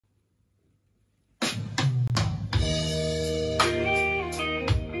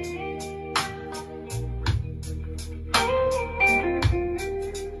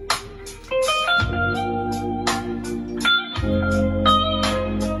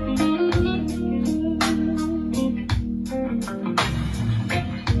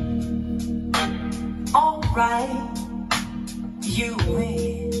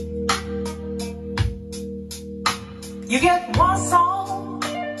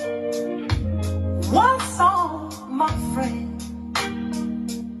one song, my friend.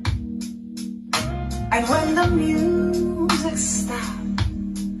 And when the music stops,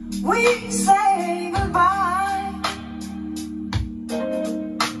 we say goodbye.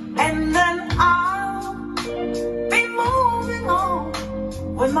 And then I'll be moving on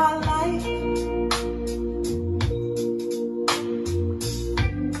with my life.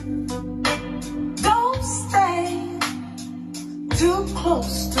 Don't stay too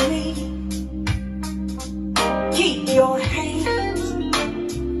close to me. Keep your hands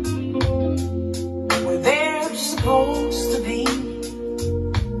where they're supposed to be.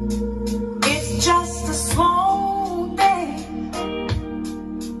 It's just a small day,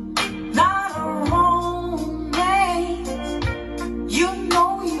 not a romance. You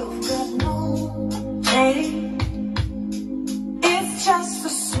know you've got no chance. It's just a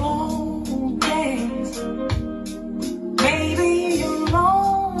small dance. Maybe you're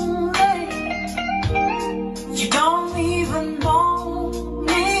lonely. You don't even know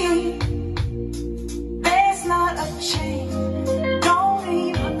me. There's not a change. Don't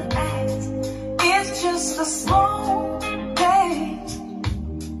even ask. It's just a small dance.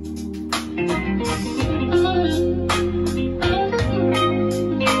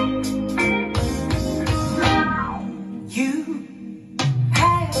 You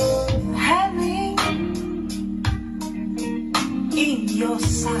have had me in your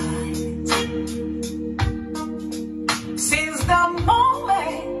sight since the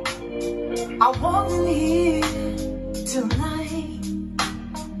moment I walked in here tonight.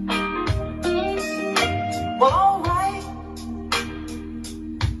 Well, alright,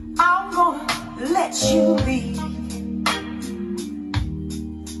 I'm gonna let you be,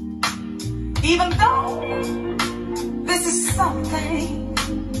 even though this is something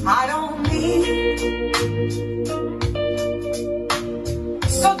I don't need.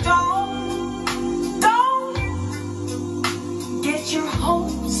 So don't get your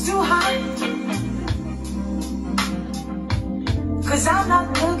hopes too high, 'cause I'm not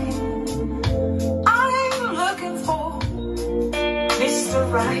looking, I ain't looking for Mr.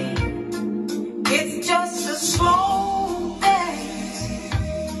 Right. It's just a slow dance,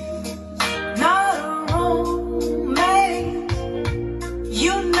 not a romance.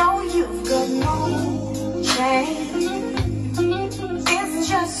 You know you've got no chance. It's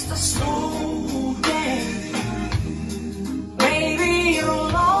just a slow dance. Maybe you're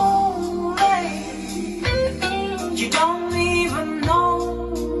lonely. You don't even know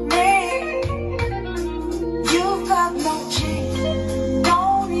me. You've got no chance.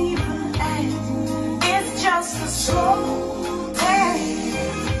 Don't even ask. It's just a slow dance.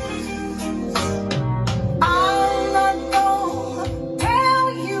 I'm not gonna tell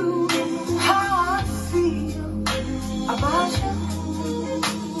you how I feel about you,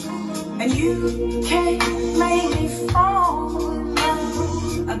 and you can't make me fall in love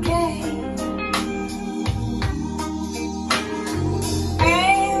again.